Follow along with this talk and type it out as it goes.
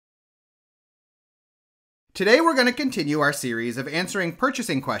Today we're going to continue our series of answering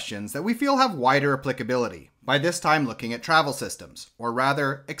purchasing questions that we feel have wider applicability, by this time looking at travel systems, or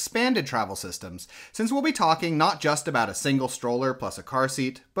rather, expanded travel systems, since we'll be talking not just about a single stroller plus a car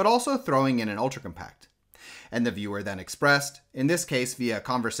seat, but also throwing in an ultra-compact. And the viewer then expressed, in this case via a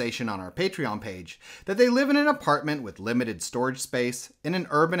conversation on our Patreon page, that they live in an apartment with limited storage space, in an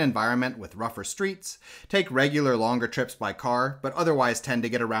urban environment with rougher streets, take regular longer trips by car, but otherwise tend to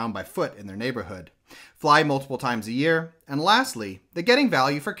get around by foot in their neighborhood, fly multiple times a year, and lastly, that getting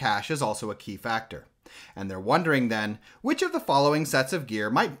value for cash is also a key factor. And they're wondering then, which of the following sets of gear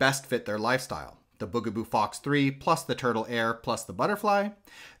might best fit their lifestyle? The Bugaboo Fox 3 plus the Turtle Air plus the Butterfly,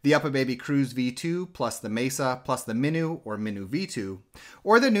 the Uppababy Cruz V2 plus the Mesa plus the Minu or Minu V2,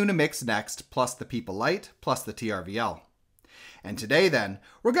 or the Nuna Mixx Next plus the Pipa Lite plus the TRVL. And today then,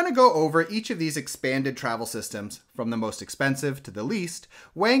 we're going to go over each of these expanded travel systems from the most expensive to the least,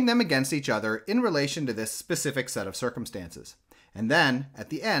 weighing them against each other in relation to this specific set of circumstances. And then, at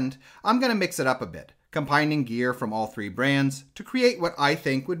the end, I'm going to mix it up a bit, combining gear from all three brands to create what I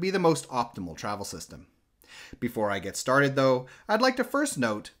think would be the most optimal travel system. Before I get started though, I'd like to first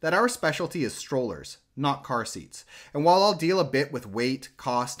note that our specialty is strollers, not car seats, and while I'll deal a bit with weight,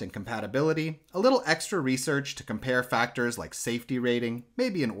 cost, and compatibility, a little extra research to compare factors like safety rating may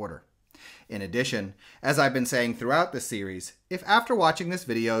be in order. In addition, as I've been saying throughout this series, if after watching this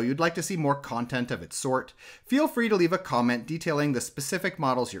video you'd like to see more content of its sort, feel free to leave a comment detailing the specific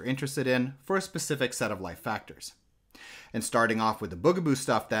models you're interested in for a specific set of life factors. And starting off with the Bugaboo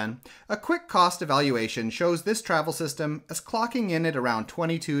stuff then, a quick cost evaluation shows this travel system as clocking in at around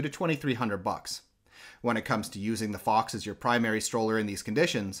 $2,200 to $2,300. When it comes to using the Fox as your primary stroller in these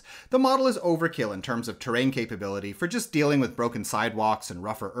conditions, the model is overkill in terms of terrain capability for just dealing with broken sidewalks and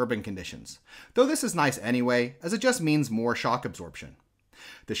rougher urban conditions, though this is nice anyway, as it just means more shock absorption.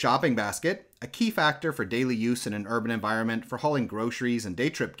 The shopping basket, a key factor for daily use in an urban environment for hauling groceries and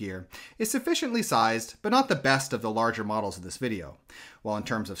day trip gear, is sufficiently sized, but not the best of the larger models in this video, while in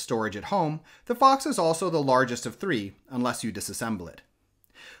terms of storage at home, the Fox is also the largest of three, unless you disassemble it.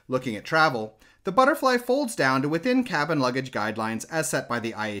 Looking at travel, the Butterfly folds down to within cabin luggage guidelines as set by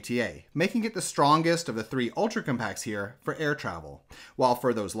the IATA, making it the strongest of the three ultra-compacts here for air travel, while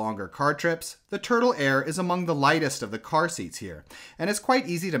for those longer car trips, the Turtle Air is among the lightest of the car seats here, and is quite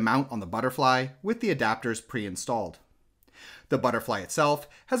easy to mount on the Butterfly with the adapters pre-installed. The Butterfly itself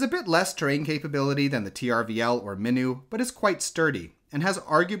has a bit less terrain capability than the TRVL or Minu, but is quite sturdy, and has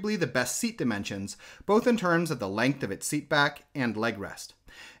arguably the best seat dimensions, both in terms of the length of its seat back and leg rest.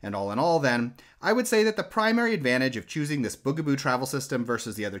 And all in all then, I would say that the primary advantage of choosing this Bugaboo travel system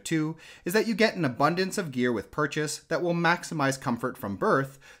versus the other two is that you get an abundance of gear with purchase that will maximize comfort from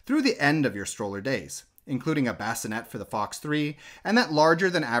birth through the end of your stroller days, including a bassinet for the Fox 3 and that larger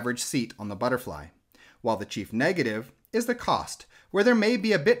than average seat on the Butterfly. While the chief negative is the cost, where there may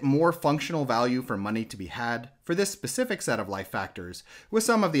be a bit more functional value for money to be had for this specific set of life factors with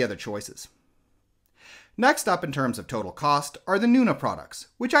some of the other choices. Next up in terms of total cost are the Nuna products,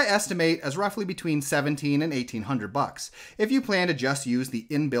 which I estimate as roughly between $1,700 and $1,800 if you plan to just use the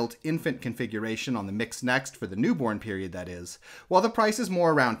inbuilt infant configuration on the Mixx Next for the newborn period that is, while the price is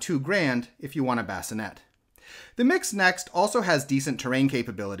more around $2,000 if you want a bassinet. The Mixx Next also has decent terrain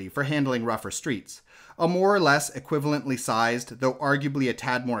capability for handling rougher streets, a more or less equivalently sized, though arguably a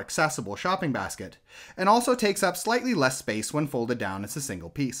tad more accessible shopping basket, and also takes up slightly less space when folded down as a single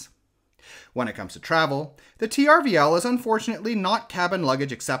piece. When it comes to travel, the TRVL is unfortunately not cabin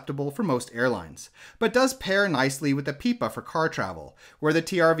luggage acceptable for most airlines, but does pair nicely with the Pipa for car travel, where the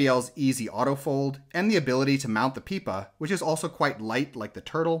TRVL's easy autofold and the ability to mount the Pipa, which is also quite light like the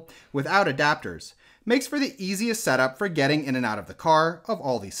Turtle, without adapters, makes for the easiest setup for getting in and out of the car of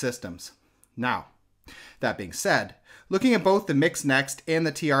all these systems. Now, that being said, looking at both the Mixx Next and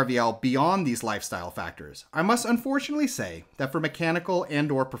the TRVL beyond these lifestyle factors, I must unfortunately say that for mechanical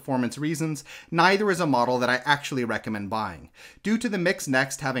and/or performance reasons, neither is a model that I actually recommend buying, due to the Mixx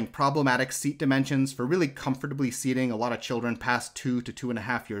Next having problematic seat dimensions for really comfortably seating a lot of children past 2 to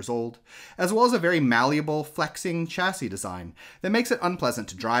 2.5 years old, as well as a very malleable, flexing chassis design that makes it unpleasant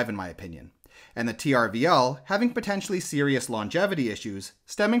to drive in my opinion, and the TRVL having potentially serious longevity issues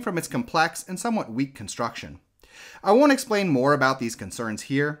stemming from its complex and somewhat weak construction. I won't explain more about these concerns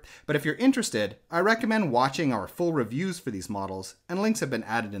here, but if you're interested, I recommend watching our full reviews for these models, and links have been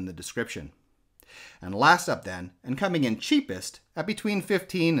added in the description. And last up then, and coming in cheapest at between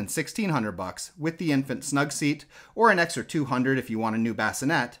 $1,500 and $1,600 with the infant snug seat, or an extra $200 if you want a new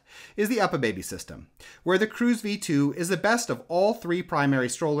bassinet, is the Uppababy system, where the Cruz V2 is the best of all three primary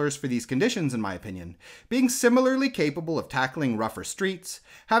strollers for these conditions in my opinion, being similarly capable of tackling rougher streets,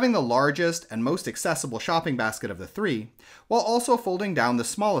 having the largest and most accessible shopping basket of the three, while also folding down the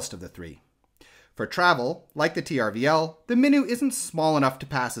smallest of the three. For travel, like the TRVL, the Minu isn't small enough to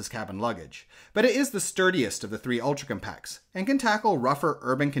pass as cabin luggage, but it is the sturdiest of the three ultra compacts and can tackle rougher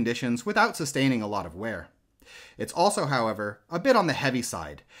urban conditions without sustaining a lot of wear. It's also, however, a bit on the heavy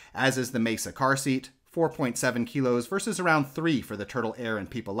side, as is the Mesa car seat, 4.7 kilos versus around 3 for the Turtle Air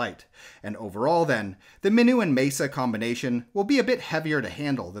and Pipa Lite, and overall then, the Minu and Mesa combination will be a bit heavier to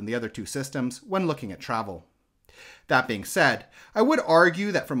handle than the other two systems when looking at travel. That being said, I would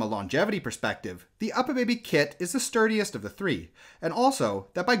argue that from a longevity perspective, the Uppababy kit is the sturdiest of the three, and also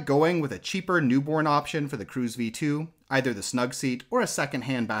that by going with a cheaper newborn option for the Cruz V2, either the snug seat or a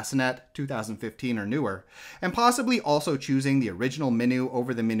second-hand bassinet, 2015 or newer, and possibly also choosing the original Minu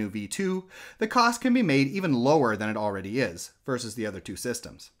over the Minu V2, the cost can be made even lower than it already is, versus the other two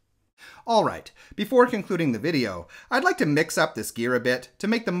systems. Alright, before concluding the video, I'd like to mix up this gear a bit to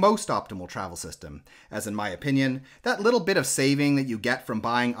make the most optimal travel system, as in my opinion, that little bit of saving that you get from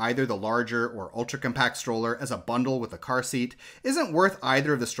buying either the larger or ultra-compact stroller as a bundle with a car seat isn't worth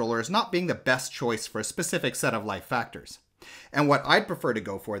either of the strollers not being the best choice for a specific set of life factors. And what I'd prefer to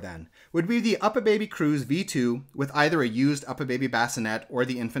go for then would be the Uppababy Cruz V2 with either a used Uppababy bassinet or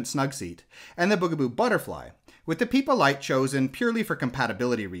the infant snug seat, and the Bugaboo Butterfly, with the Pipa Lite chosen purely for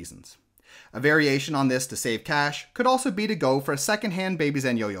compatibility reasons. A variation on this to save cash could also be to go for a second-hand Baby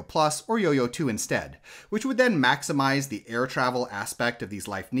Zen Yo-Yo Plus or Yo-Yo 2 instead, which would then maximize the air travel aspect of these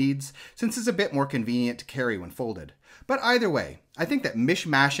life needs, since it's a bit more convenient to carry when folded. But either way, I think that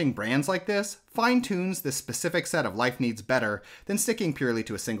mishmashing brands like this fine-tunes this specific set of life needs better than sticking purely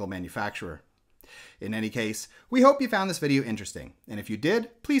to a single manufacturer. In any case, we hope you found this video interesting, and if you did,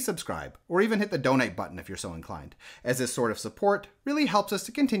 please subscribe, or even hit the donate button if you're so inclined, as this sort of support really helps us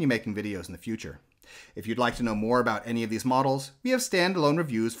to continue making videos in the future. If you'd like to know more about any of these models, we have standalone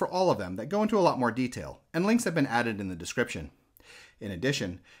reviews for all of them that go into a lot more detail, and links have been added in the description. In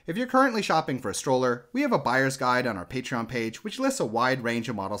addition, if you're currently shopping for a stroller, we have a buyer's guide on our Patreon page which lists a wide range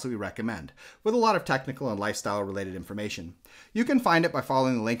of models that we recommend, with a lot of technical and lifestyle related information. You can find it by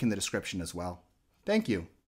following the link in the description as well. Thank you.